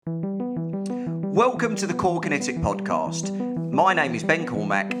Welcome to the Core Kinetic Podcast. My name is Ben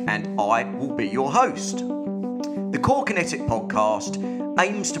Cormack and I will be your host. The Core Kinetic Podcast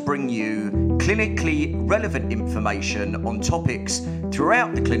aims to bring you clinically relevant information on topics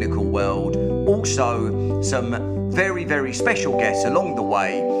throughout the clinical world, also some very, very special guests along the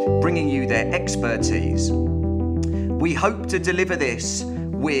way, bringing you their expertise. We hope to deliver this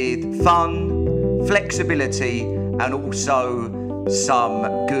with fun, flexibility, and also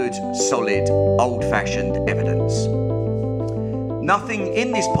some good, solid, old-fashioned evidence. Nothing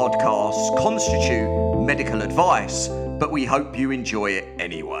in this podcast constitutes medical advice, but we hope you enjoy it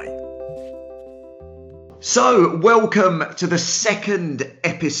anyway. So, welcome to the second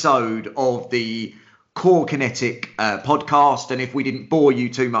episode of the Core Kinetic podcast. And if we didn't bore you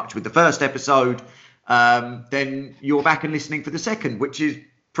too much with the first episode, then you're back and listening for the second, which is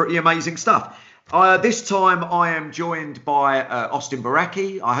pretty amazing stuff. This time I am joined by Austin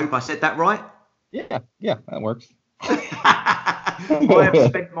Baraki. I hope I said that right. Yeah, that works. I have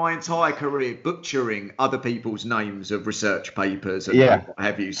spent my entire career butchering other people's names of research papers and what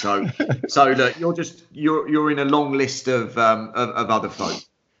have you. So look, you're in a long list of other folk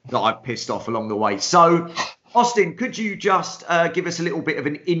that I've pissed off along the way. So, Austin, could you just give us a little bit of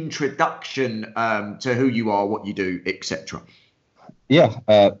an introduction to who you are, what you do, etc.? Yeah,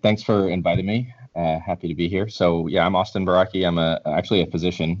 thanks for inviting me. Happy to be here. So yeah, I'm Austin Baraki. I'm actually a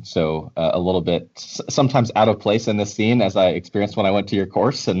physician, so a little bit sometimes out of place in this scene, as I experienced when I went to your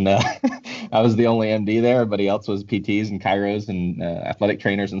course, and I was the only MD there. Everybody else was PTs and chiros and athletic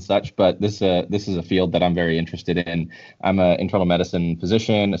trainers and such. But this is a field that I'm very interested in. I'm an internal medicine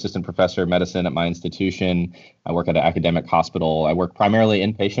physician, assistant professor of medicine at my institution. I work at an academic hospital. I work primarily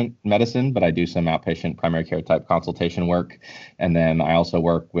inpatient medicine, but I do some outpatient primary care type consultation work. And then I also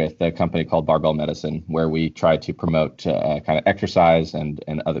work with a company called Barbell Medicine, where we try to promote kind of exercise and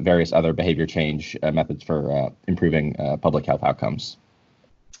various other behavior change methods for improving public health outcomes.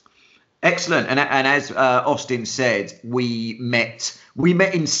 Excellent. And as Austin said, we met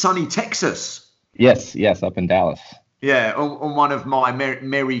in sunny Texas. Yes, up in Dallas. Yeah, on one of my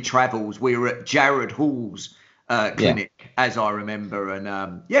merry travels, we were at Jared Hall's clinic, as I remember.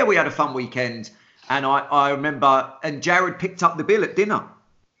 And we had a fun weekend. And I remember, and Jared picked up the bill at dinner.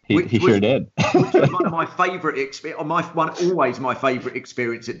 He sure did. Which was one of my favourite experience. Always my favourite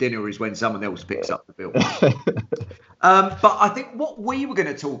experience at dinner is when someone else picks up the bill. But I think what we were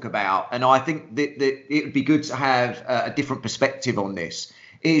going to talk about, and I think that it would be good to have a different perspective on this,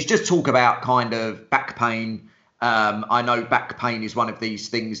 is just talk about kind of back pain. I know back pain is one of these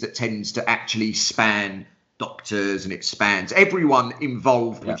things that tends to actually span doctors, and it spans everyone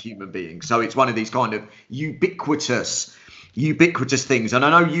involved with human beings. So it's one of these kind of ubiquitous things. And I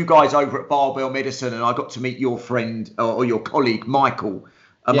know you guys over at Barbell Medicine, and I got to meet your friend or your colleague, Michael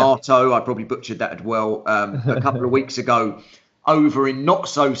Amato. I probably butchered that as well, a couple of weeks ago over in not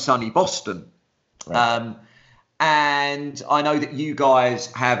so sunny Boston. Right. And I know that you guys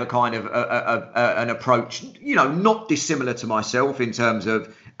have a kind of an approach, not dissimilar to myself in terms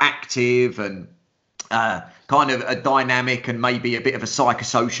of active and kind of a dynamic and maybe a bit of a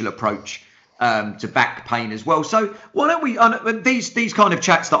psychosocial approach to back pain as well. So why don't we, these kind of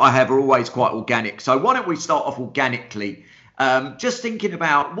chats that I have are always quite organic. So why don't we start off organically, just thinking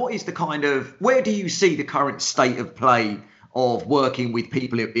about what is the kind of, where do you see the current state of play of working with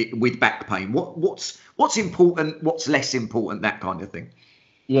people with back pain? What's important, what's less important, that kind of thing?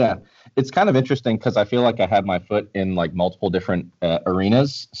 Yeah, it's kind of interesting because I feel like I have my foot in like multiple different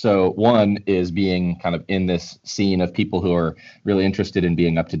arenas. So one is being kind of in this scene of people who are really interested in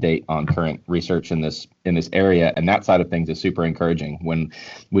being up to date on current research in this area. And that side of things is super encouraging when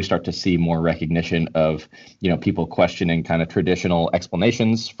we start to see more recognition of, people questioning kind of traditional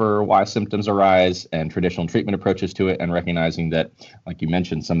explanations for why symptoms arise and traditional treatment approaches to it, and recognizing that, like you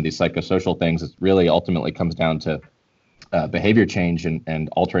mentioned, some of these psychosocial things, it really ultimately comes down to behavior change and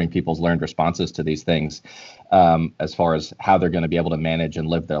altering people's learned responses to these things, as far as how they're going to be able to manage and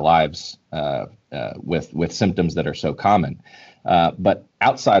live their lives with symptoms that are so common. But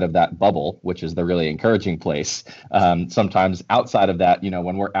outside of that bubble, which is the really encouraging place, sometimes outside of that,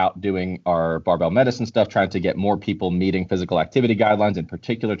 when we're out doing our barbell medicine stuff, trying to get more people meeting physical activity guidelines, in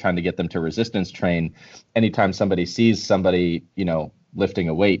particular, trying to get them to resistance train, anytime somebody sees somebody, lifting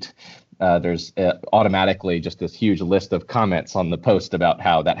a weight, there's automatically just this huge list of comments on the post about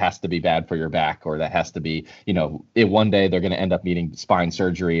how that has to be bad for your back, or that has to be, one day they're going to end up needing spine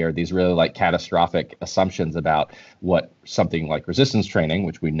surgery, or these really like catastrophic assumptions about what something like resistance training,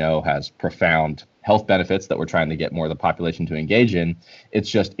 which we know has profound health benefits that we're trying to get more of the population to engage in. It's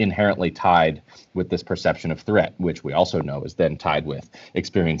just inherently tied with this perception of threat, which we also know is then tied with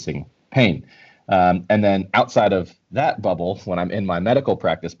experiencing pain. And then outside of that bubble, when I'm in my medical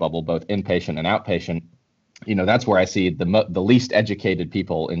practice bubble, both inpatient and outpatient, that's where I see the least educated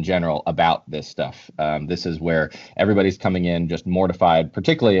people in general about this stuff. This is where everybody's coming in just mortified,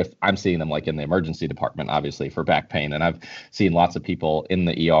 particularly if I'm seeing them like in the emergency department, obviously for back pain. And I've seen lots of people in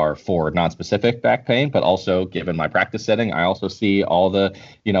the ER for nonspecific back pain, but also given my practice setting, I also see all the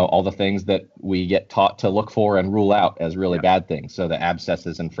things that we get taught to look for and rule out as really bad things. So the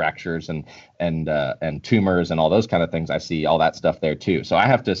abscesses and fractures and tumors and all those kind of things, I see all that stuff there too. So I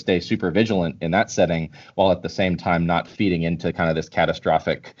have to stay super vigilant in that setting, while at the same time not feeding into kind of this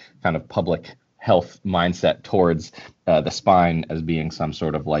catastrophic kind of public health mindset towards the spine as being some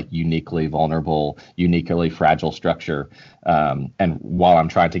sort of like uniquely vulnerable, uniquely fragile structure. And while I'm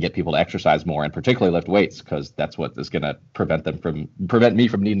trying to get people to exercise more and particularly lift weights, because that's what is going to prevent me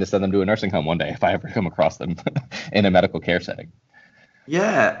from needing to send them to a nursing home one day if I ever come across them in a medical care setting.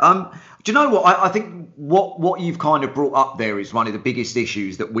 Yeah. Do you know what? I think what you've kind of brought up there is one of the biggest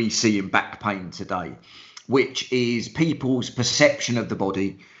issues that we see in back pain today, which is people's perception of the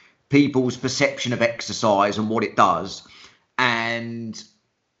body, people's perception of exercise and what it does, and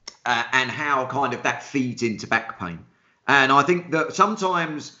how kind of that feeds into back pain. And I think that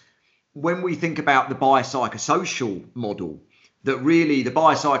sometimes when we think about the biopsychosocial model, that really the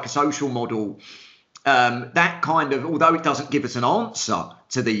biopsychosocial model, that kind of, although it doesn't give us an answer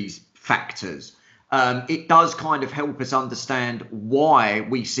to these factors, it does kind of help us understand why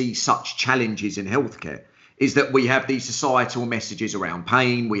we see such challenges in healthcare. Is that we have these societal messages around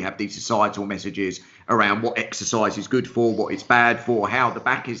pain, we have these societal messages around what exercise is good for, what it's bad for, how the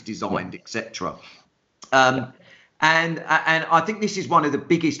back is designed, etc. And I think this is one of the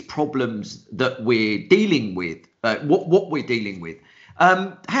biggest problems that we're dealing with, what we're dealing with.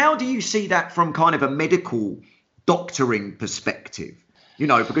 How do you see that from kind of a medical doctoring perspective?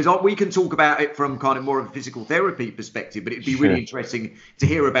 Because we can talk about it from kind of more of a physical therapy perspective, but it'd be really interesting to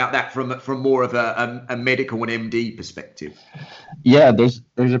hear about that from more of a medical and MD perspective. Yeah, there's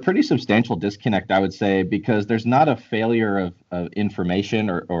a pretty substantial disconnect, I would say, because there's not a failure of information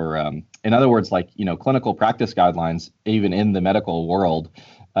or in other words, like, clinical practice guidelines, even in the medical world,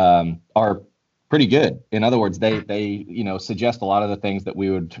 are pretty good. In other words, they suggest a lot of the things that we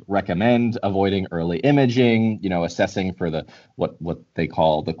would recommend: avoiding early imaging, assessing for the what they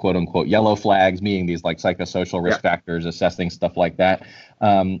call the quote unquote yellow flags, meaning these like psychosocial risk factors, assessing stuff like that.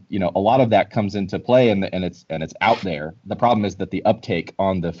 A lot of that comes into play and it's out there. The problem is that the uptake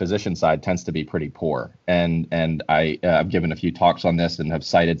on the physician side tends to be pretty poor. And I've given a few talks on this and have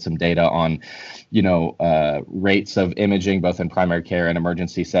cited some data on, rates of imaging both in primary care and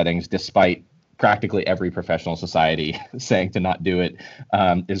emergency settings, despite practically every professional society saying to not do it,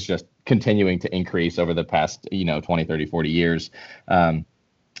 is just continuing to increase over the past, 20, 30, 40 years. And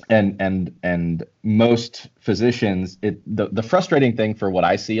most physicians, the frustrating thing for what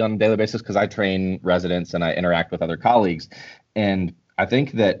I see on a daily basis, because I train residents and I interact with other colleagues, and I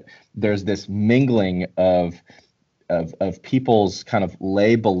think that there's this mingling of people's kind of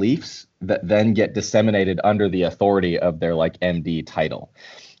lay beliefs that then get disseminated under the authority of their like MD title.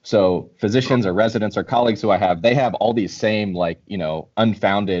 So physicians or residents or colleagues who I have, they have all these same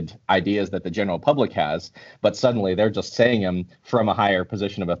unfounded ideas that the general public has, but suddenly they're just saying them from a higher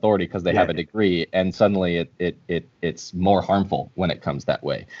position of authority because they have a degree, and suddenly it's more harmful when it comes that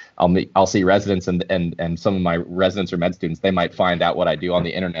way. I'll see residents and some of my residents or med students, they might find out what I do on the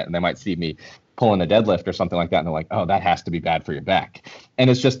internet and they might see me pulling a deadlift or something like that, and they're like, oh, that has to be bad for your back.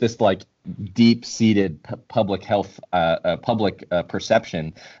 And it's just this like deep-seated public health, public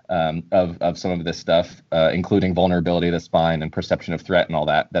perception of some of this stuff, including vulnerability of the spine and perception of threat and all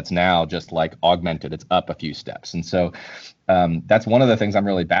that. That's now just like augmented. It's up a few steps. And so that's one of the things I'm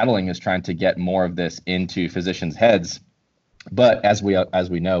really battling, is trying to get more of this into physicians' heads. But as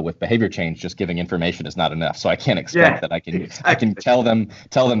we know, with behavior change, just giving information is not enough. So I can't expect that I can tell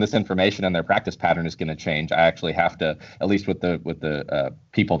them this information and their practice pattern is going to change. I actually have to, at least with the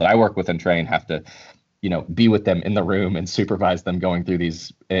people that I work with and train, have to be with them in the room and supervise them going through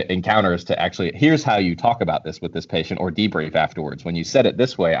these encounters to actually, here's how you talk about this with this patient, or debrief afterwards. When you said it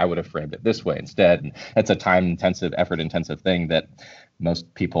this way, I would have framed it this way instead. And it's a time-intensive, effort-intensive thing that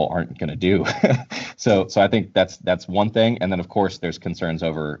most people aren't going to do. So I think that's one thing. And then of course there's concerns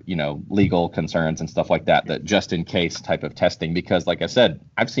over, legal concerns and stuff like that, that just in case type of testing, because like I said,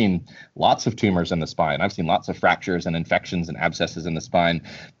 I've seen lots of tumors in the spine. I've seen lots of fractures and infections and abscesses in the spine.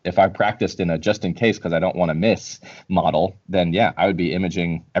 If I practiced in a just in case, because I don't want to miss model, then yeah, I would be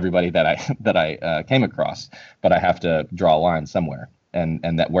imaging everybody that I came across, but I have to draw a line somewhere. And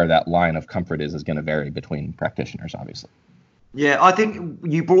that where that line of comfort is going to vary between practitioners, obviously. Yeah, I think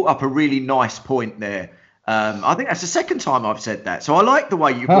you brought up a really nice point there. I think that's the second time I've said that. So I like the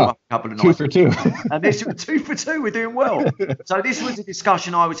way you brought Huh. up a couple of Two nice for points. two. And this was 2 for 2. We're doing well. So this was a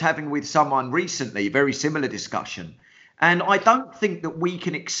discussion I was having with someone recently, very similar discussion. And I don't think that we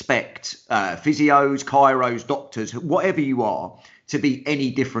can expect physios, chiros, doctors, whatever you are, to be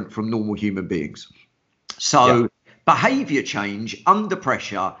any different from normal human beings. Yeah. So behavior change under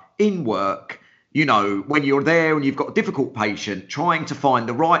pressure in work, when you're there and you've got a difficult patient, trying to find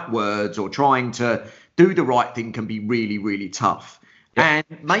the right words or trying to do the right thing can be really, really tough. Yep.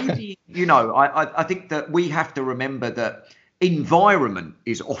 And maybe, I think that we have to remember that environment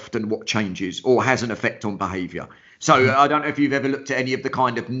is often what changes or has an effect on behavior. So I don't know if you've ever looked at any of the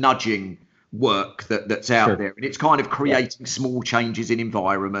kind of nudging work that's out Sure. there, and it's kind of creating small changes in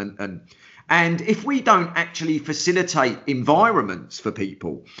environment. And if we don't actually facilitate environments for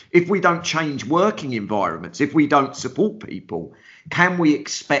people, if we don't change working environments, if we don't support people, can we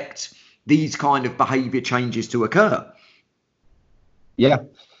expect these kind of behavior changes to occur? Yeah,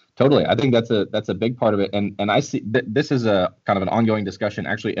 totally. I think that's a big part of it, and I see this is a kind of an ongoing discussion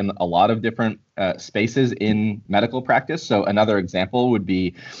actually in a lot of different spaces in medical practice. So another example would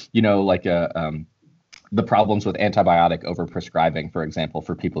be, like the problems with antibiotic overprescribing, for example,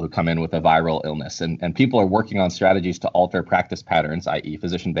 for people who come in with a viral illness. And people are working on strategies to alter practice patterns, i.e.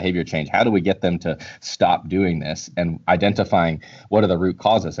 physician behavior change. How do we get them to stop doing this, and identifying what are the root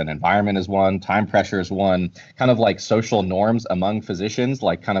causes? And environment is one, time pressure is one, kind of like social norms among physicians,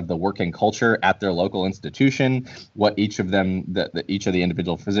 like kind of the working culture at their local institution, what each of them, each of the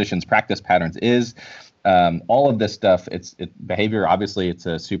individual physicians' practice patterns is. All of this stuff, it's behavior. Obviously, it's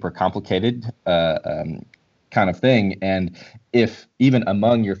a super complicated kind of thing. And if even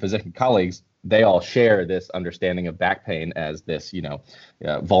among your physician colleagues, they all share this understanding of back pain as this,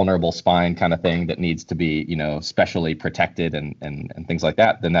 vulnerable spine kind of thing that needs to be, specially protected and things like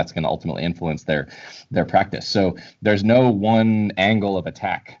that, then that's going to ultimately influence their practice. So there's no one angle of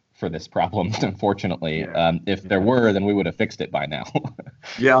attack for this problem, unfortunately. Yeah. If there were, then we would have fixed it by now.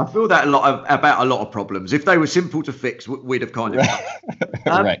 Yeah, I feel that about a lot of problems. If they were simple to fix, we'd have kind of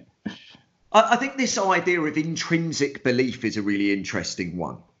Right. I think this idea of intrinsic belief is a really interesting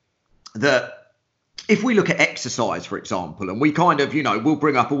one. That if we look at exercise, for example, and we kind of, we'll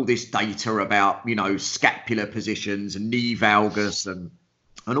bring up all this data about, scapular positions and knee valgus and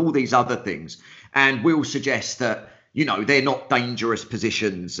all these other things, and we'll suggest that, they're not dangerous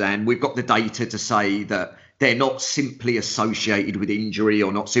positions, and we've got the data to say that they're not simply associated with injury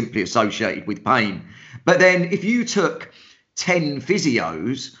or not simply associated with pain. But then if you took 10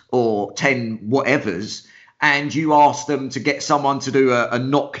 physios or 10 whatevers and you asked them to get someone to do a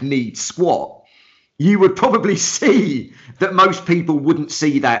knock-kneed squat, you would probably see that most people wouldn't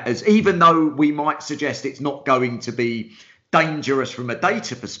see that as, even though we might suggest it's not going to be dangerous from a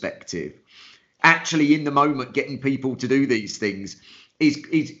data perspective, actually in the moment getting people to do these things is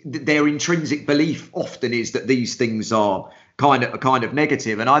their intrinsic belief often is that these things are kind of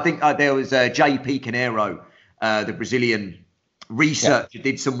negative. And I think there was J.P. Canero, the Brazilian researcher,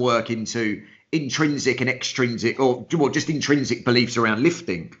 did some work into intrinsic and extrinsic, or just intrinsic beliefs around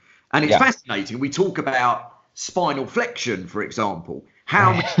lifting. And it's fascinating. We talk about spinal flexion, for example.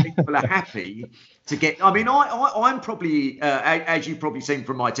 How many people are happy to get? I mean, I'm probably, as you've probably seen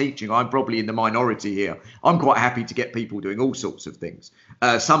from my teaching, I'm probably in the minority here. I'm quite happy to get people doing all sorts of things.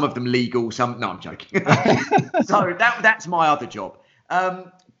 Some of them legal, some. No, I'm joking. So that's my other job.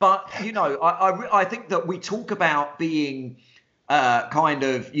 But I think that we talk about being kind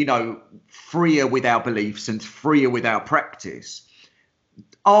of freer with our beliefs and freer with our practice.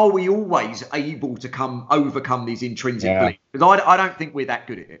 Are we always able to overcome these intrinsic beliefs? Because I don't think we're that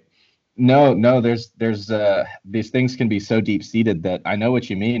good at it. No, there's these things can be so deep seated that I know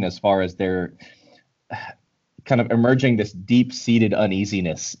what you mean, as far as they're kind of emerging this deep seated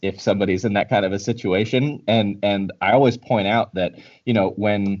uneasiness if somebody's in that kind of a situation. And I always point out that,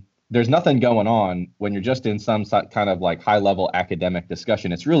 when there's nothing going on, when you're just in some kind of like high level academic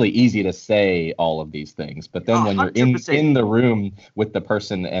discussion, it's really easy to say all of these things. But then when you're in the room with the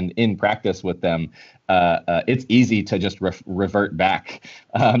person and in practice with them, it's easy to just revert back.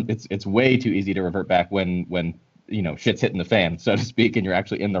 It's way too easy to revert back when shit's hitting the fan, so to speak, and you're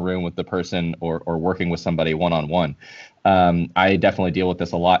actually in the room with the person or working with somebody one-on-one. I definitely deal with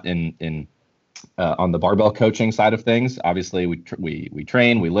this a lot in on the barbell coaching side of things. Obviously, we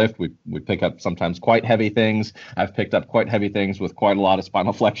train, we lift, we pick up sometimes quite heavy things. I've picked up quite heavy things with quite a lot of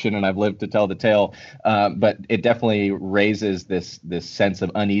spinal flexion, and I've lived to tell the tale. But it definitely raises this sense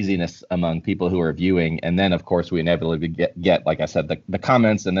of uneasiness among people who are viewing. And then, of course, we inevitably get like I said, the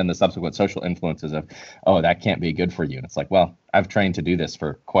comments and then the subsequent social influences of, oh, that can't be good for you. And it's like, well, I've trained to do this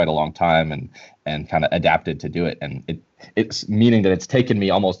for quite a long time and kind of adapted to do it. And it's meaning that it's taken me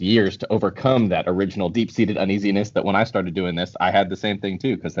almost years to overcome that original deep-seated uneasiness that when I started doing this, I had the same thing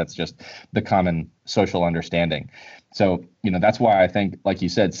too, because that's just the common social understanding. So, that's why I think, like you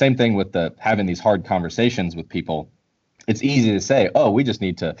said, same thing with having these hard conversations with people. It's easy to say, oh, we just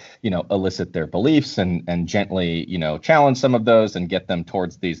need to, elicit their beliefs and gently, challenge some of those and get them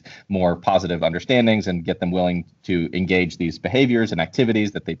towards these more positive understandings and get them willing to engage these behaviors and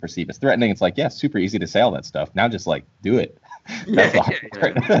activities that they perceive as threatening. It's like, yeah, super easy to say all that stuff. Now just like do it. That's the hard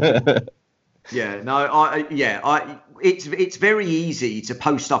part. It's very easy to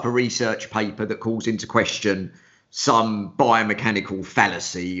post up a research paper that calls into question some biomechanical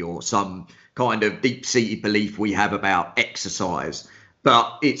fallacy or some kind of deep-seated belief we have about exercise.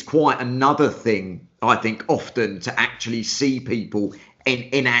 But it's quite another thing, I think, often to actually see people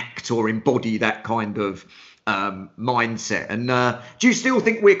enact or embody that kind of mindset. And do you still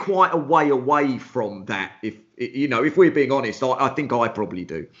think we're quite a way away from that? If we're being honest, I think I probably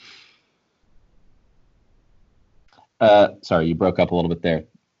do. Sorry, you broke up a little bit there.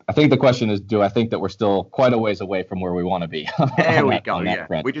 I think the question is, do I think that we're still quite a ways away from where we want to be? There we go. Yeah,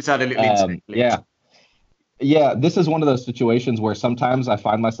 we just had a little Yeah, this is one of those situations where sometimes I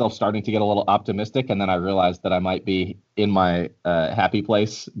find myself starting to get a little optimistic, and then I realize that I might be in my happy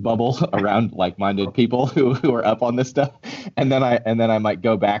place bubble around like-minded people who are up on this stuff, and then I might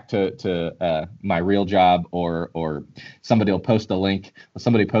go back to my real job, or somebody will post a link.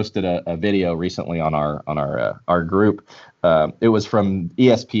 Somebody posted a video recently on our group. It was from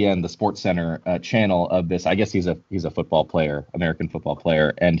ESPN, the Sports Center channel of this. I guess he's a football player, American football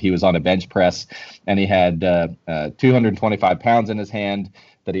player, and he was on a bench press, and he had 225 pounds in his hand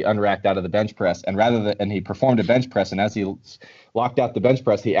that he unracked out of the bench press, and he performed a bench press, and as he locked out the bench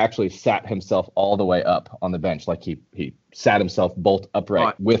press, he actually sat himself all the way up on the bench, like he sat himself bolt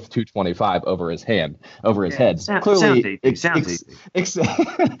upright with 225 over his head. Clearly, sounds easy.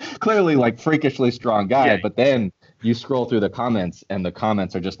 Clearly, like freakishly strong guy, yeah. But then you scroll through the comments, and the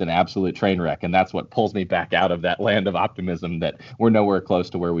comments are just an absolute train wreck. And that's what pulls me back out of that land of optimism that we're nowhere close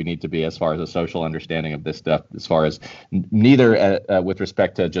to where we need to be as far as a social understanding of this stuff, as far as neither with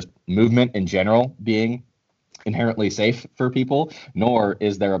respect to just movement in general being inherently safe for people, nor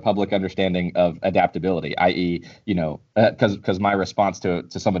is there a public understanding of adaptability, i.e., because my response to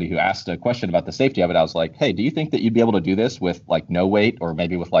somebody who asked a question about the safety of it, I was like, hey, do you think that you'd be able to do this with like no weight or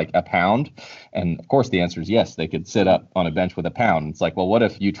maybe with like a pound? And of course, the answer is yes, they could sit up on a bench with a pound. It's like, well, what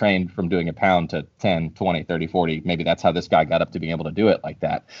if you trained from doing a pound to 10, 20, 30, 40? Maybe that's how this guy got up to being able to do it like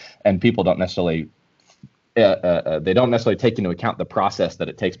that. And people don't necessarily they don't necessarily take into account the process that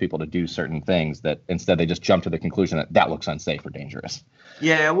it takes people to do certain things, that instead they just jump to the conclusion that looks unsafe or dangerous.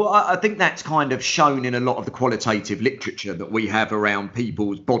 Yeah, well, I think that's kind of shown in a lot of the qualitative literature that we have around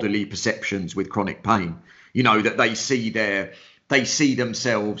people's bodily perceptions with chronic pain. That they see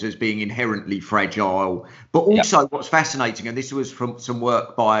themselves as being inherently fragile. But also what's fascinating, and this was from some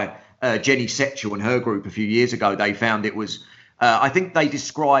work by Jenny Setchell and her group a few years ago, they found it was I think they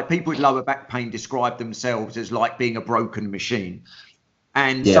describe people with lower back pain describe themselves as like being a broken machine.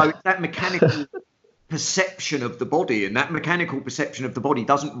 And so that mechanical perception of the body, and that mechanical perception of the body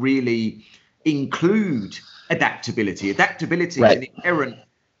doesn't really include adaptability. Adaptability is an inherent,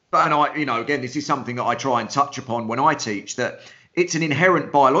 and again, this is something that I try and touch upon when I teach, that it's an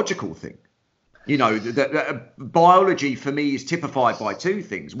inherent biological thing. Biology for me is typified by two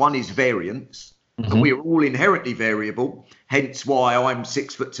things. One is variance. Mm-hmm. And we are all inherently variable, hence why I'm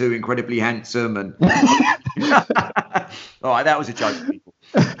 6'2", incredibly handsome. And all right, that was a joke, people.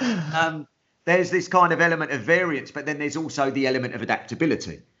 There's this kind of element of variance, but then there's also the element of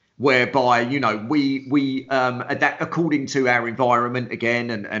adaptability, whereby we adapt according to our environment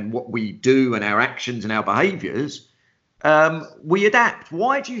again, and what we do and our actions and our behaviours. We adapt.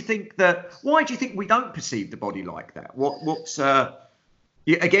 Why do you think we don't perceive the body like that? What's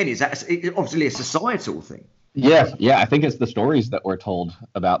again, is that obviously a societal thing? Yeah. I think it's the stories that we're told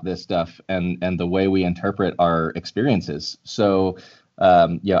about this stuff and the way we interpret our experiences. So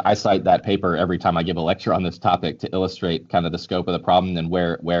I cite that paper every time I give a lecture on this topic to illustrate kind of the scope of the problem and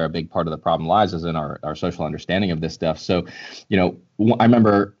where a big part of the problem lies is in our social understanding of this stuff. So, I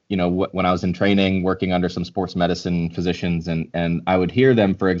remember, when I was in training, working under some sports medicine physicians, and I would hear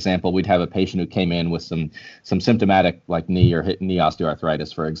them, for example, we'd have a patient who came in with some symptomatic like knee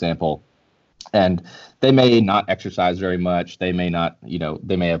osteoarthritis, for example. And they may not exercise very much. They may not,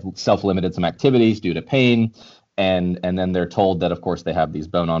 they may have self-limited some activities due to pain. And then they're told that, of course, they have these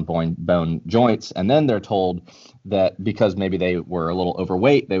bone joints. And then they're told that because maybe they were a little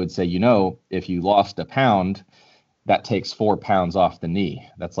overweight, they would say, if you lost a pound, that takes 4 pounds off the knee.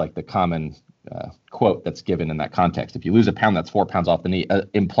 That's like the common quote that's given in that context. If you lose a pound, that's 4 pounds off the knee,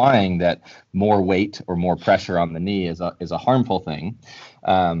 implying that more weight or more pressure on the knee is a harmful thing.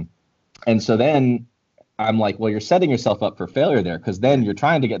 And so then I'm like, well, you're setting yourself up for failure there, because then you're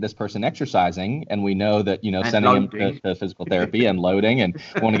trying to get this person exercising, and we know that sending them to physical therapy and loading, and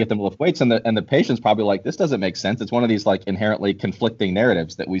want to get them to lift weights, and the patient's probably like, this doesn't make sense. It's one of these like inherently conflicting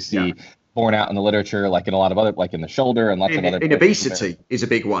narratives that we see borne out in the literature, like in a lot of other, like in the shoulder and lots of other. In obesity is a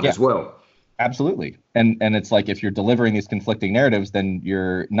big one as well. Absolutely. And it's like, if you're delivering these conflicting narratives, then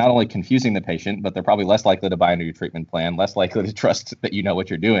you're not only confusing the patient, but they're probably less likely to buy into your treatment plan, less likely to trust that you know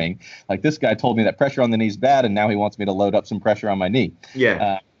what you're doing. Like, this guy told me that pressure on the knee is bad, and now he wants me to load up some pressure on my knee.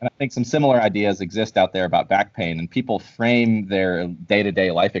 Yeah. And I think some similar ideas exist out there about back pain, and people frame their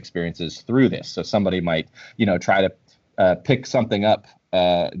day-to-day life experiences through this. So somebody might, try to pick something up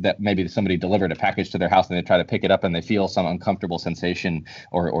that maybe somebody delivered a package to their house, and they try to pick it up and they feel some uncomfortable sensation,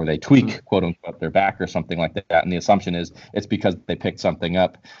 or they tweak, quote unquote, their back or something like that. And the assumption is it's because they picked something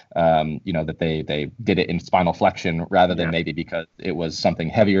up, that they did it in spinal flexion, rather than maybe because it was something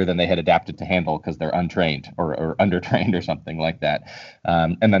heavier than they had adapted to handle because they're untrained or undertrained or something like that.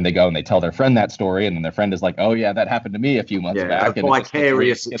 And then they go and they tell their friend that story, and then their friend is like, oh yeah, that happened to me a few months back. A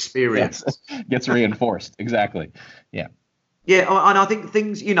vicarious experience. Gets reinforced. Exactly. Yeah. Yeah, and I think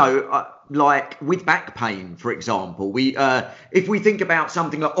things, like with back pain, for example, if we think about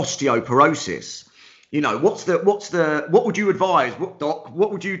something like osteoporosis, what would you advise?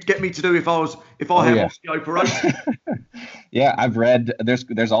 What would you get me to do if I had osteoporosis? Yeah, I've read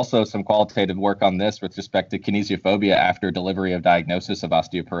there's also some qualitative work on this with respect to kinesiophobia after delivery of diagnosis of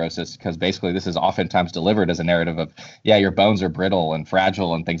osteoporosis, because basically this is oftentimes delivered as a narrative of, your bones are brittle and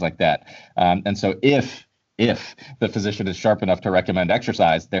fragile and things like that. And so if the physician is sharp enough to recommend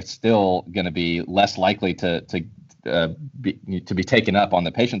exercise, they're still going to be less likely to be taken up on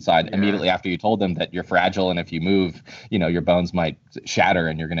the patient side immediately after you told them that you're fragile, and if you move, your bones might shatter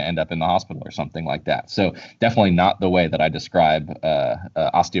and you're going to end up in the hospital or something like that. So definitely not the way that I describe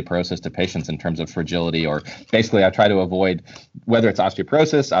osteoporosis to patients in terms of fragility, or basically I try to avoid, whether it's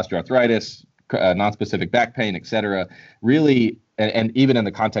osteoporosis, osteoarthritis, nonspecific back pain, et cetera, really. And even in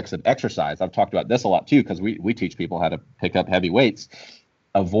the context of exercise, I've talked about this a lot too, because we teach people how to pick up heavy weights,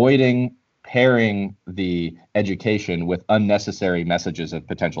 avoiding pairing the education with unnecessary messages of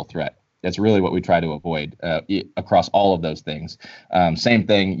potential threat. That's really what we try to avoid across all of those things. Same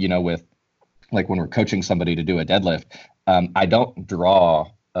thing, with like when we're coaching somebody to do a deadlift, I don't draw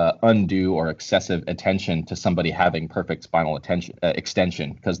undue or excessive attention to somebody having perfect spinal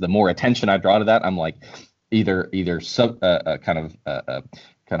extension, because the more attention I draw to that, I'm like, either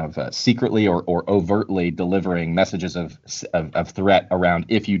secretly or overtly delivering messages of threat around,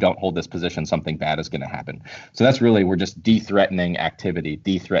 if you don't hold this position, something bad is going to happen. So that's really, we're just de-threatening activity,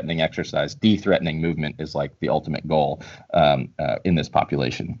 de-threatening exercise, de-threatening movement is like the ultimate goal in this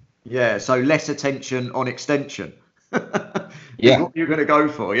population. Yeah, so less attention on extension. Yeah, what you're going to go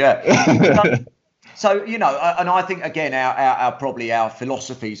for. Yeah. So, and I think, again, our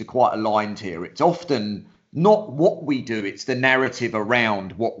philosophies are quite aligned here. It's often not what we do, it's the narrative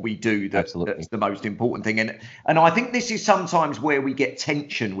around what we do that's the most important thing. And I think this is sometimes where we get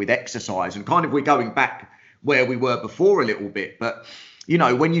tension with exercise, and kind of we're going back where we were before a little bit. But,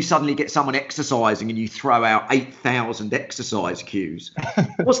 when you suddenly get someone exercising and you throw out 8,000 exercise cues,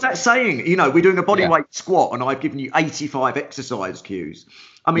 what's that saying? We're doing a body weight squat and I've given you 85 exercise cues.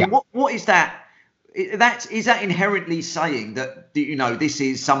 I mean, what is that? Is that inherently saying that, this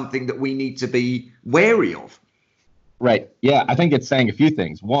is something that we need to be wary of? Right. Yeah, I think it's saying a few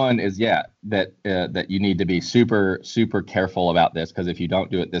things. One is, that you need to be super, super careful about this, because if you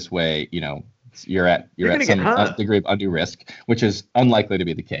don't do it this way, you're at some degree of undue risk, which is unlikely to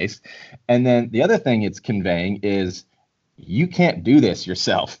be the case. And then the other thing it's conveying is, you can't do this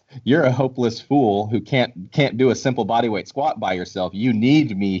yourself. You're a hopeless fool who can't do a simple bodyweight squat by yourself. You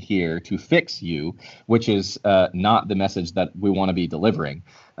need me here to fix you, which is not the message that we want to be delivering.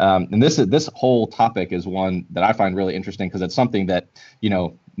 And this whole topic is one that I find really interesting because it's something that,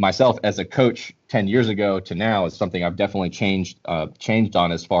 myself as a coach 10 years ago to now is something I've definitely changed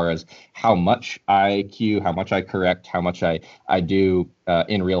on as far as how much I cue, how much I correct, how much I do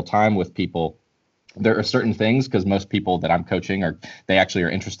in real time with people. There are certain things, because most people that I'm coaching they actually are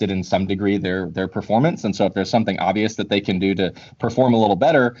interested in some degree their performance. And so if there's something obvious that they can do to perform a little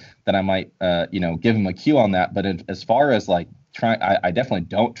better, then I might, give them a cue on that. But as far as like I definitely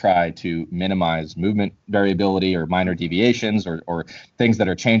don't try to minimize movement variability or minor deviations or things that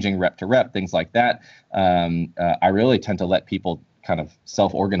are changing rep to rep, things like that. I really tend to let people kind of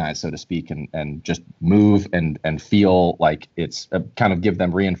self-organize, so to speak, and just move and feel like it's kind of give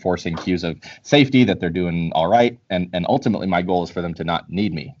them reinforcing cues of safety that they're doing all right. And ultimately my goal is for them to not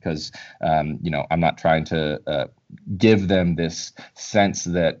need me because, I'm not trying to give them this sense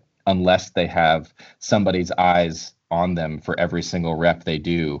that unless they have somebody's eyes on them for every single rep they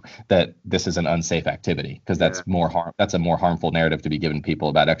do, that this is an unsafe activity, because that's a more harmful narrative to be given people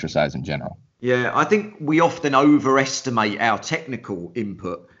about exercise in general. Yeah, I think we often overestimate our technical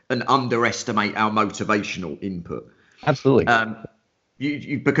input and underestimate our motivational input. Absolutely.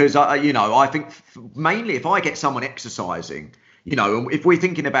 Because I think mainly if I get someone exercising, if we're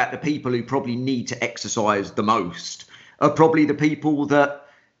thinking about the people who probably need to exercise the most, are probably the people that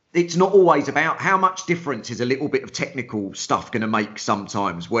it's not always about how much difference is a little bit of technical stuff going to make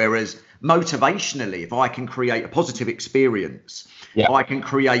sometimes. Whereas motivationally, if I can create a positive experience, I can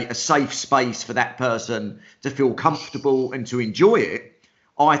create a safe space for that person to feel comfortable and to enjoy it,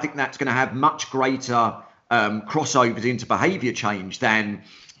 I think that's going to have much greater crossovers into behavior change than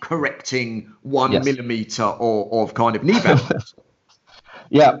correcting 1 millimeter of kind of knee balance.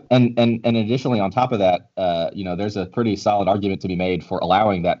 Yeah, and additionally on top of that, there's a pretty solid argument to be made for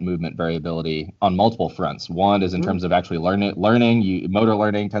allowing that movement variability on multiple fronts. One is in terms of actually learning. Motor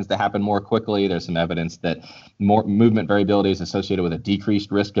learning tends to happen more quickly. There's some evidence that more movement variability is associated with a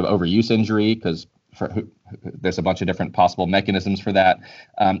decreased risk of overuse injury because there's a bunch of different possible mechanisms for that.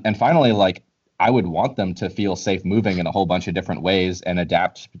 And finally, I would want them to feel safe moving in a whole bunch of different ways and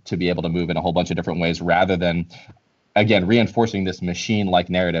adapt to be able to move in a whole bunch of different ways rather than, again, reinforcing this machine-like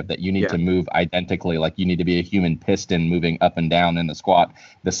narrative that you need to move identically, like you need to be a human piston moving up and down in the squat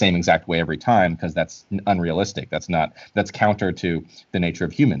the same exact way every time, because that's unrealistic. That's counter to the nature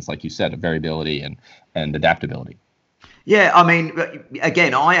of humans, like you said, of variability and adaptability. Yeah, I mean,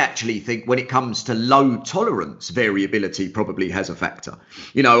 again, I actually think when it comes to load tolerance, variability probably has a factor.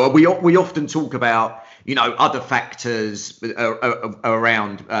 We often talk about, other factors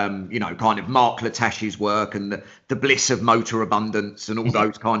around, kind of Mark Latash's work and the bliss of motor abundance and all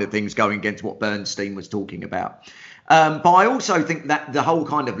those kind of things going against what Bernstein was talking about. But I also think that the whole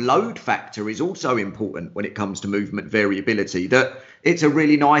kind of load factor is also important when it comes to movement variability, that it's a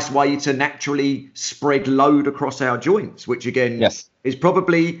really nice way to naturally spread load across our joints, which again is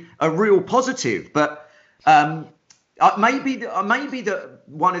probably a real positive. But maybe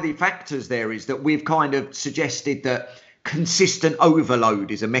one of the factors there is that we've kind of suggested that consistent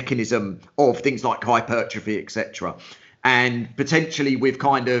overload is a mechanism of things like hypertrophy, etc. And potentially we've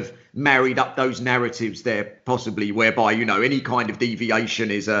kind of married up those narratives there, possibly whereby, any kind of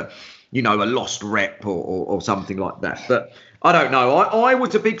deviation is a lost rep or something like that. But I don't know. I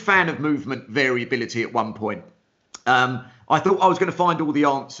was a big fan of movement variability at one point. I thought I was going to find all the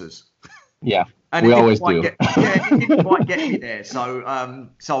answers. Yeah, and we always do. It didn't quite get me there. So I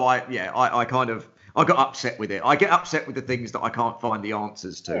got upset with it. I get upset with the things that I can't find the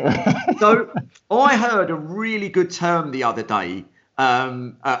answers to. So I heard a really good term the other day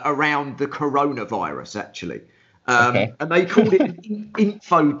around the coronavirus, actually. And they called it an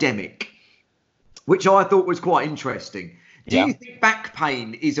infodemic, which I thought was quite interesting. Do you think back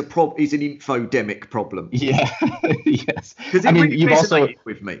pain is an infodemic problem? Yeah, yes. Because it really resonated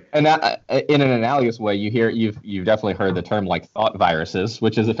with me. And in an analogous way, you've definitely heard the term like thought viruses,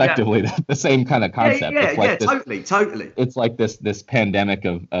 which is effectively the same kind of concept. Totally. It's like this pandemic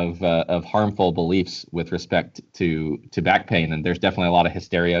of harmful beliefs with respect to back pain, and there's definitely a lot of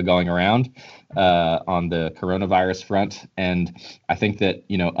hysteria going around on the coronavirus front. And I think that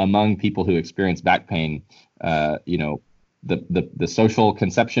among people who experience back pain, the social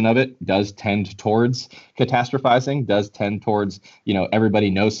conception of it does tend towards catastrophizing, does tend towards,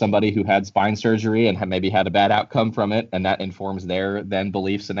 everybody knows somebody who had spine surgery and maybe had a bad outcome from it, and that informs their then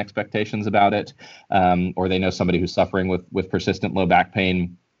beliefs and expectations about it. Or they know somebody who's suffering with persistent low back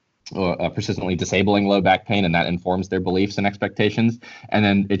pain. persistently disabling low back pain, and that informs their beliefs and expectations. And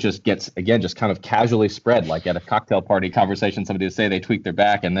then it just gets, again, just kind of casually spread, like at a cocktail party conversation, somebody would say they tweak their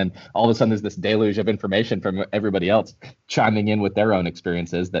back, and then all of a sudden there's this deluge of information from everybody else chiming in with their own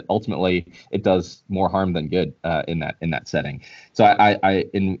experiences that ultimately it does more harm than good in that setting. So I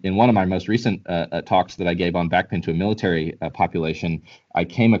in one of my most recent talks that I gave on back pain to a military population, I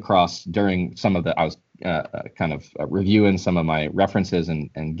came across during some of I was kind of reviewing some of my references and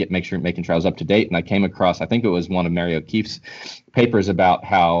making sure I was up to date. And I came across, I think it was one of Mary O'Keefe's papers about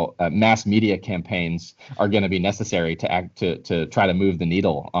how mass media campaigns are going to be necessary to try to move the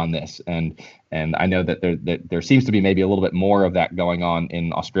needle on this. And I know that there seems to be maybe a little bit more of that going on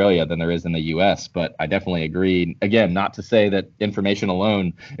in Australia than there is in the US, but I definitely agree. Again, not to say that information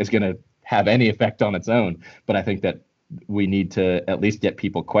alone is going to have any effect on its own, but I think that we need to at least get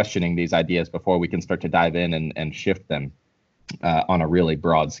people questioning these ideas before we can start to dive in and shift them on a really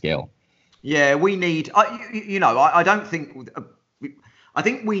broad scale. Yeah, we need, I don't think, I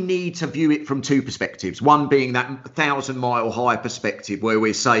think we need to view it from two perspectives. One being that 1,000-mile high perspective where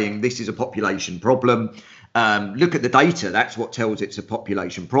we're saying this is a population problem. Look at the data. That's what tells it's a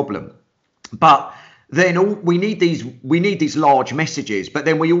population problem. But then we need these large messages, but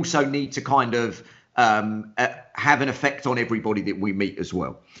then we also need to kind of have an effect on everybody that we meet as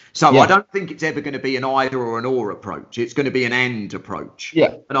well. So yeah. I don't think it's ever going to be an either or an or approach. It's going to be an and approach.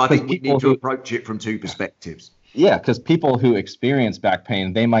 Yeah. And I think we need to approach it from two perspectives. Yeah, because people who experience back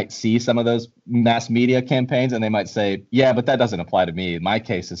pain, they might see some of those mass media campaigns and they might say, yeah, but that doesn't apply to me. My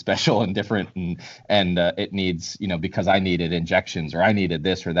case is special and different, and it needs, because I needed injections or I needed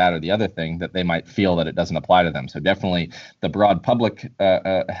this or that or the other thing, that they might feel that it doesn't apply to them. So definitely the broad public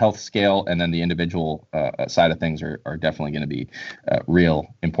health scale and then the individual side of things are definitely going to be real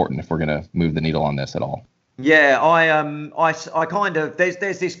important if we're going to move the needle on this at all. Yeah, I kind of there's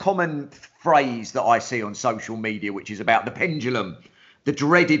this common phrase that I see on social media, which is about the pendulum, the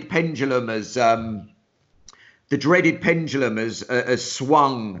dreaded pendulum has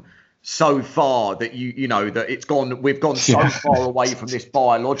swung so far that we've gone so far away from this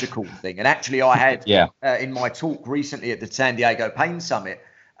biological thing. And actually, I had in my talk recently at the San Diego Pain Summit,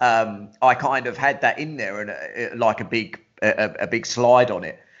 I kind of had that in there and like a big slide on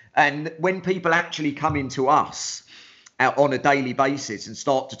it. And when people actually come into us out on a daily basis and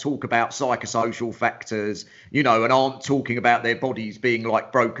start to talk about psychosocial factors, and aren't talking about their bodies being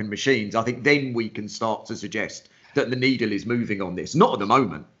like broken machines, I think then we can start to suggest that the needle is moving on this. Not at the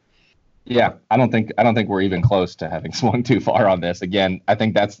moment. Yeah, I don't think we're even close to having swung too far on this. Again, I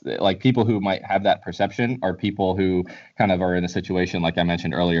think that's like people who might have that perception are people who kind of are in a situation like I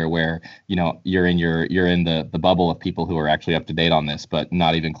mentioned earlier, where you're in the bubble of people who are actually up to date on this, but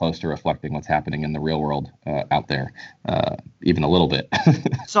not even close to reflecting what's happening in the real world out there, even a little bit.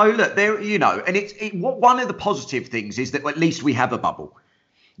 So look, there, and one of the positive things is that at least we have a bubble.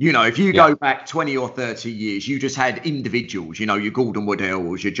 If you go back 20 or 30 years, you just had individuals, your Gordon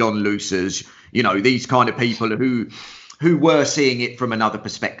Woodells, your John Lucers, these kind of people who were seeing it from another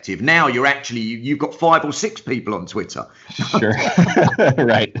perspective. Now you've got 5 or 6 people on Twitter. Sure.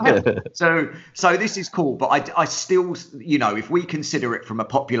 Right. So this is cool. But I still, if we consider it from a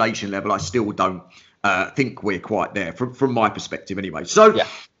population level, I still don't think we're quite there from my perspective anyway. So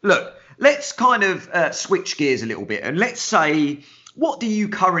look, let's kind of switch gears a little bit and let's say, what do you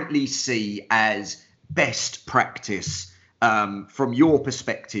currently see as best practice from your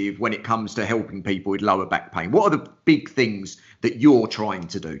perspective when it comes to helping people with lower back pain? What are the big things that you're trying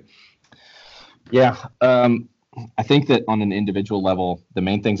to do? Yeah, I think that on an individual level, the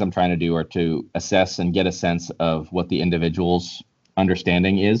main things I'm trying to do are to assess and get a sense of what the individual's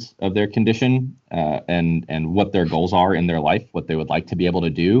understanding is of their condition and what their goals are in their life, what they would like to be able to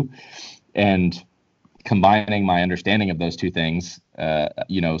do. And combining my understanding of those two things,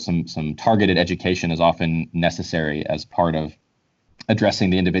 some targeted education is often necessary as part of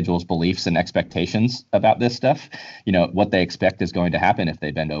addressing the individual's beliefs and expectations about this stuff. What they expect is going to happen if they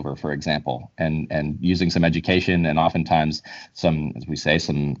bend over, for example, and using some education and oftentimes some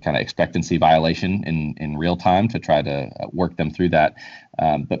kind of expectancy violation in real time to try to work them through that.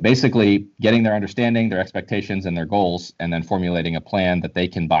 But basically getting their understanding, their expectations and their goals, and then formulating a plan that they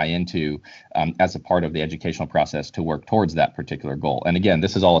can buy into as a part of the educational process to work towards that particular goal. And again,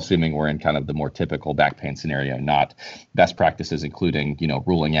 this is all assuming we're in kind of the more typical back pain scenario, not best practices, including,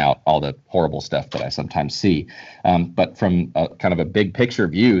 ruling out all the horrible stuff that I sometimes see. But from a kind of a big picture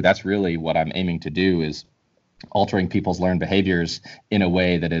view, that's really what I'm aiming to do is altering people's learned behaviors in a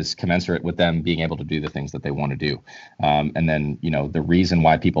way that is commensurate with them being able to do the things that they want to do. And then, the reason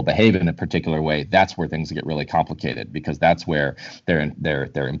why people behave in a particular way, that's where things get really complicated, because that's where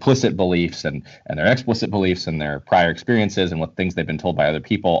their implicit beliefs and their explicit beliefs and their prior experiences and what things they've been told by other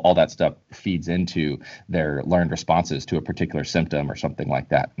people, all that stuff feeds into their learned responses to a particular symptom or something like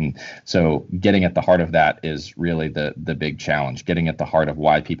that. And so getting at the heart of that is really the big challenge, getting at the heart of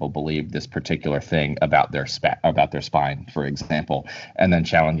why people believe this particular thing about their spine, for example, and then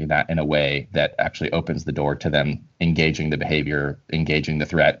challenging that in a way that actually opens the door to them engaging the behavior, engaging the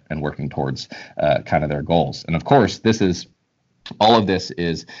threat, and working towards kind of their goals. And of course, all of this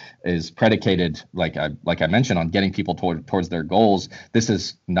is predicated, like I mentioned, on getting people towards their goals. This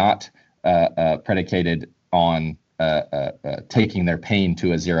is not predicated on taking their pain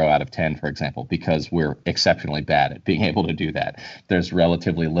to a 0 out of 10, for example, because we're exceptionally bad at being able to do that. There's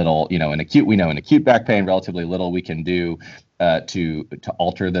relatively little, in acute back pain, relatively little we can do to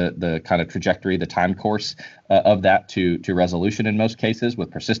alter the kind of trajectory, the time course of that to resolution in most cases. With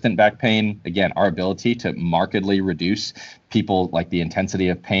persistent back pain, again, our ability to markedly reduce the intensity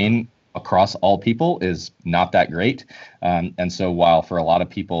of pain across all people is not that great. And so while for a lot of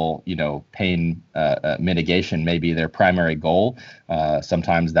people, pain mitigation may be their primary goal,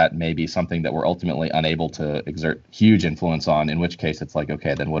 sometimes that may be something that we're ultimately unable to exert huge influence on, in which case it's like,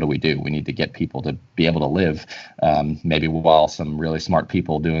 okay, then what do? We need to get people to be able to live, maybe while some really smart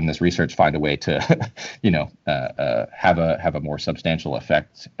people doing this research find a way to, have a more substantial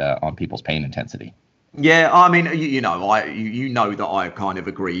effect on people's pain intensity. Yeah, I mean, that I kind of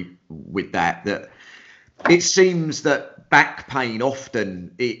agree with that it seems that back pain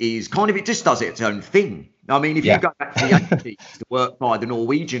often is it just does its own thing. I mean, if you go back to the 80s, the work by the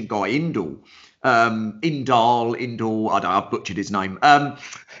Norwegian guy, Indal, I don't know, I've butchered his name.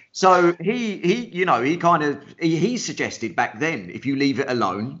 So he suggested back then, if you leave it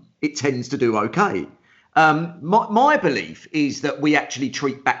alone, it tends to do okay. My belief is that we actually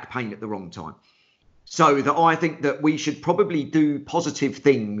treat back pain at the wrong time. So that I think that we should probably do positive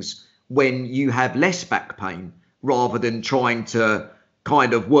things when you have less back pain, rather than trying to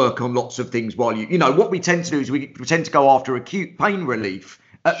kind of work on lots of things while what we tend to do is we tend to go after acute pain relief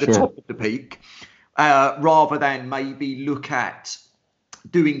at the top of the peak, rather than maybe look at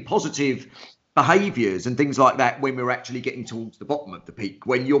doing positive behaviors and things like that when we're actually getting towards the bottom of the peak,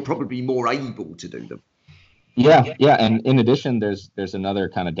 when you're probably more able to do them. Yeah. And in addition, there's another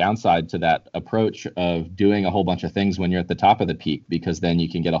kind of downside to that approach of doing a whole bunch of things when you're at the top of the peak, because then you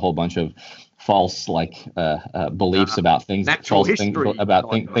can get a whole bunch of false beliefs about things,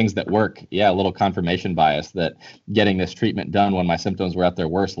 things that work. Yeah, a little confirmation bias that getting this treatment done when my symptoms were at their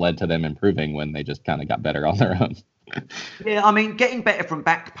worst led to them improving when they just kind of got better on their own. Yeah, I mean, getting better from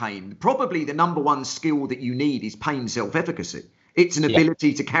back pain, probably the number one skill that you need is pain self-efficacy. It's an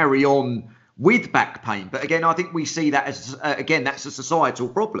ability to carry on with back pain. But again, I think we see that as, that's a societal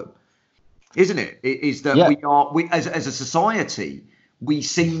problem, isn't it? It is that we as a society, we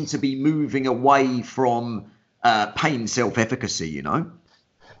seem to be moving away from pain self-efficacy,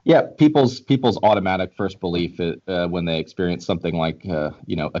 Yeah, people's automatic first belief when they experience something like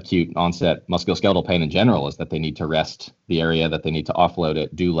acute onset musculoskeletal pain in general is that they need to rest the area, that they need to offload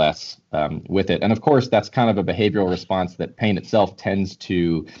it, do less with it. And of course, that's kind of a behavioral response that pain itself tends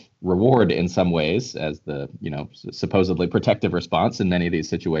to reward in some ways, as the supposedly protective response in many of these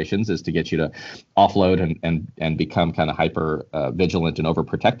situations is to get you to offload and become kind of hyper vigilant and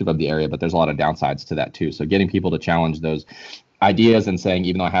overprotective of the area. But there's a lot of downsides to that too. So getting people to challenge those ideas and saying,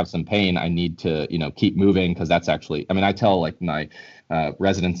 even though I have some pain, I need to keep moving, because that's actually, I tell my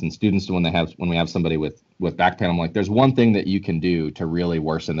residents and students when we have somebody with back pain, I'm like, there's one thing that you can do to really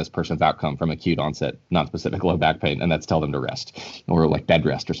worsen this person's outcome from acute onset non-specific low back pain, and that's tell them to rest, or like bed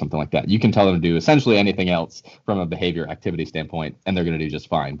rest or something like that. You can tell them to do essentially anything else from a behavior activity standpoint, and they're going to do just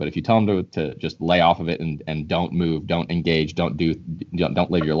fine. But if you tell them to just lay off of it and don't move, don't engage, don't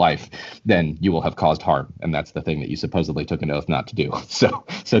live your life, then you will have caused harm, and that's the thing that you supposedly took an oath not to do.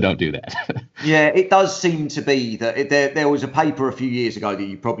 So don't do that. Yeah, it does seem to be that there was a paper a few years ago that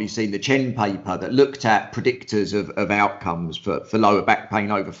you've probably seen, the Chen paper, that looked at predictors of outcomes for lower back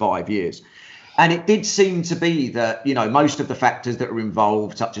pain over 5 years. And it did seem to be that, most of the factors that are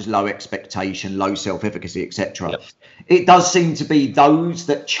involved, such as low expectation, low self-efficacy, etc., it does seem to be those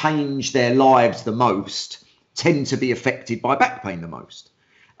that change their lives the most tend to be affected by back pain the most.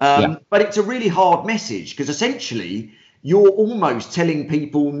 But it's a really hard message, because essentially you're almost telling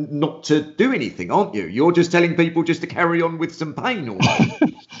people not to do anything, aren't you? You're just telling people just to carry on with some pain almost.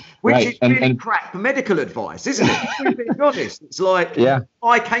 Which is really crap medical advice, isn't it? To be honest, it's like,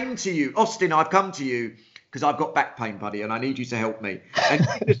 I came to you, Austin, I've come to you, because I've got back pain, buddy, and I need you to help me. And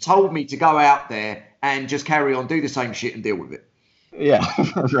he just told me to go out there and just carry on, do the same shit and deal with it. Yeah,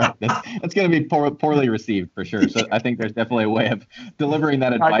 right. That's going to be poorly received for sure. So I think there's definitely a way of delivering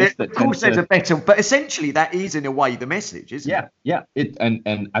that advice. Of course, there's a better, but essentially that is in a way the message, isn't it? Yeah.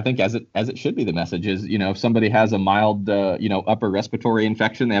 And I think as it should be, the message is, if somebody has a mild, upper respiratory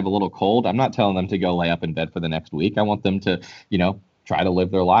infection, they have a little cold. I'm not telling them to go lay up in bed for the next week. I want them to, try to live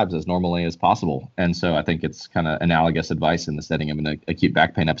their lives as normally as possible. And so I think it's kind of analogous advice in the setting of an acute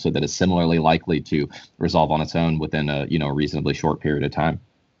back pain episode that is similarly likely to resolve on its own within a reasonably short period of time.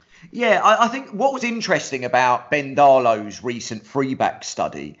 Yeah, I think what was interesting about Ben Darlow's recent free back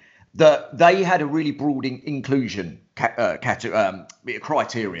study, that they had a really broad inclusion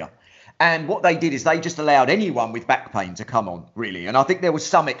criteria. And what they did is they just allowed anyone with back pain to come on, really. And I think there was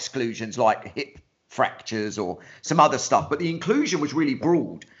some exclusions like hip fractures or some other stuff, but the inclusion was really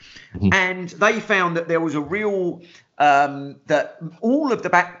broad. Mm-hmm. And they found that there was a real that all of the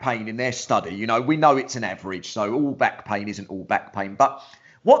back pain in their study, we know it's an average, so all back pain isn't all back pain, but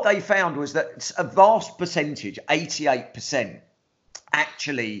what they found was that a vast percentage, 88%,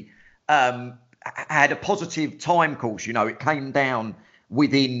 actually had a positive time course. It came down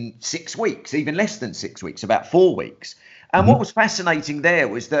within 6 weeks, even less than 6 weeks, about 4 weeks. And what was fascinating there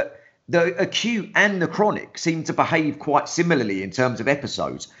was that the acute and the chronic seem to behave quite similarly in terms of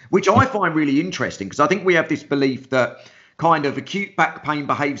episodes, which I find really interesting, because I think we have this belief that kind of acute back pain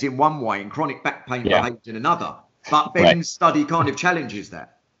behaves in one way and chronic back pain behaves in another. But Ben's study kind of challenges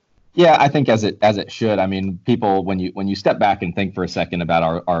that. Yeah, I think as it should. I mean, people, when you step back and think for a second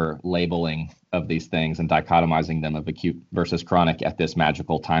about our labeling of these things and dichotomizing them of acute versus chronic at this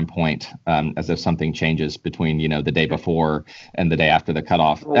magical time point, as if something changes between the day before and the day after the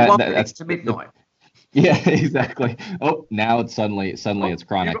cutoff. Well, that's to midnight. Yeah, exactly. Oh, now it's suddenly it's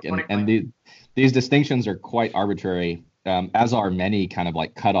chronic, and these distinctions are quite arbitrary. As are many kind of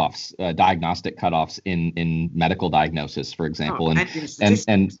like cutoffs, diagnostic cutoffs in medical diagnosis, for example, and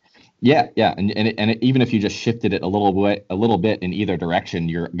even if you just shifted it a little bit in either direction,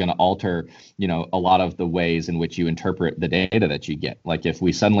 you're going to alter, a lot of the ways in which you interpret the data that you get. Like if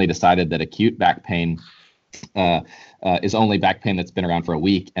we suddenly decided that acute back pain is only back pain that's been around for a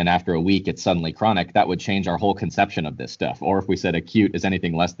week, and after a week it's suddenly chronic, that would change our whole conception of this stuff. Or if we said acute is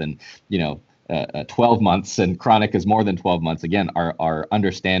anything less than, 12 months and chronic is more than 12 months, again, our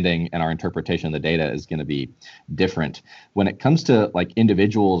understanding and our interpretation of the data is going to be different. When it comes to like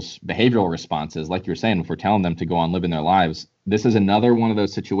individuals' behavioral responses, like you're saying, if we're telling them to go on living their lives, this is another one of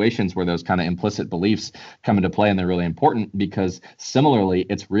those situations where those kind of implicit beliefs come into play, and they're really important, because similarly,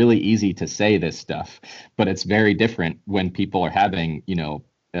 it's really easy to say this stuff, but it's very different when people are having,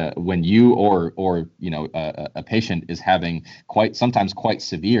 when you or a patient is having sometimes quite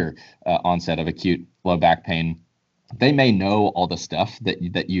severe onset of acute low back pain. They may know all the stuff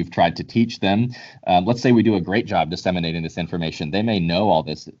that you've tried to teach them. Let's say we do a great job disseminating this information. They may know all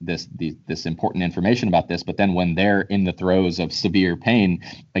this important information about this, but then when they're in the throes of severe pain,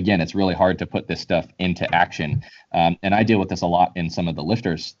 again, it's really hard to put this stuff into action. And I deal with this a lot in some of the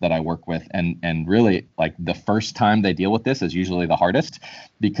lifters that I work with, and really, like, the first time they deal with this is usually the hardest,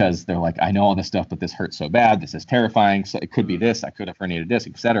 because they're like, I know all this stuff, but this hurts so bad. This is terrifying. So it could be this. I could have herniated disc,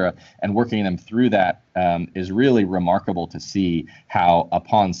 etc. And working them through that is really remarkable to see how,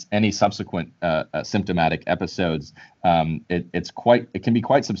 upon any subsequent symptomatic episodes, it can be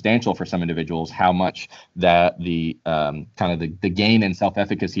quite substantial for some individuals how much that the gain in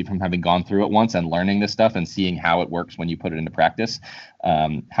self-efficacy from having gone through it once and learning this stuff and seeing how it works when you put it into practice,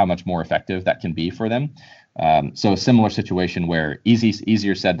 how much more effective that can be for them. So a similar situation where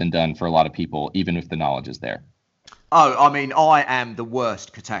easier said than done for a lot of people, even if the knowledge is there. Oh, I mean, I am the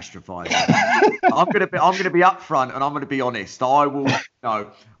worst catastrophizer. I'm gonna be upfront, and I'm gonna be honest. I will.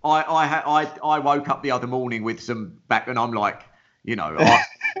 No, I woke up the other morning with some back, and I'm like,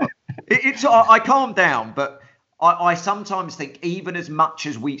 I calm down, but I sometimes think, even as much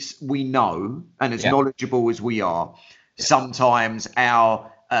as we know and as knowledgeable as we are, sometimes our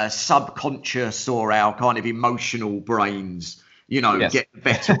subconscious or our kind of emotional brains, get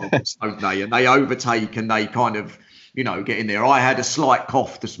better of us, don't they? And they overtake, and they kind of, get in there. I had a slight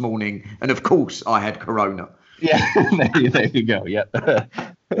cough this morning, and of course I had corona. Yeah, there you go. Yeah.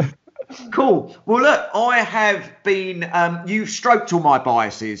 Cool. Well, look, I have been, you've stroked all my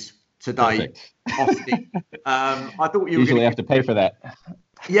biases today. I thought you usually have to pay for that.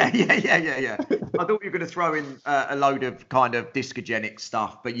 Yeah. I thought you were going to throw in a load of kind of discogenic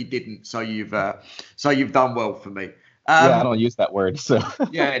stuff, but you didn't. So you've done well for me. I don't use that word. So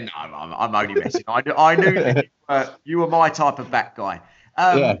yeah, no, I'm only messing. I knew that you were my type of back guy.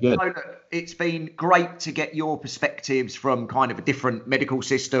 Yeah, good. So look, it's been great to get your perspectives from kind of a different medical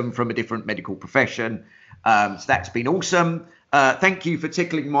system, from a different medical profession. So that's been awesome. Thank you for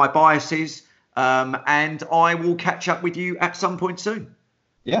tickling my biases. And I will catch up with you at some point soon.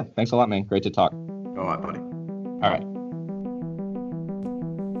 Yeah, thanks a lot, man. Great to talk. All right, buddy. All right.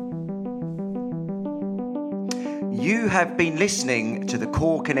 You have been listening to the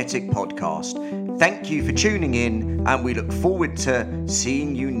Core Kinetic podcast. Thank you for tuning in, and we look forward to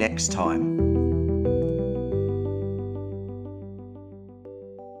seeing you next time.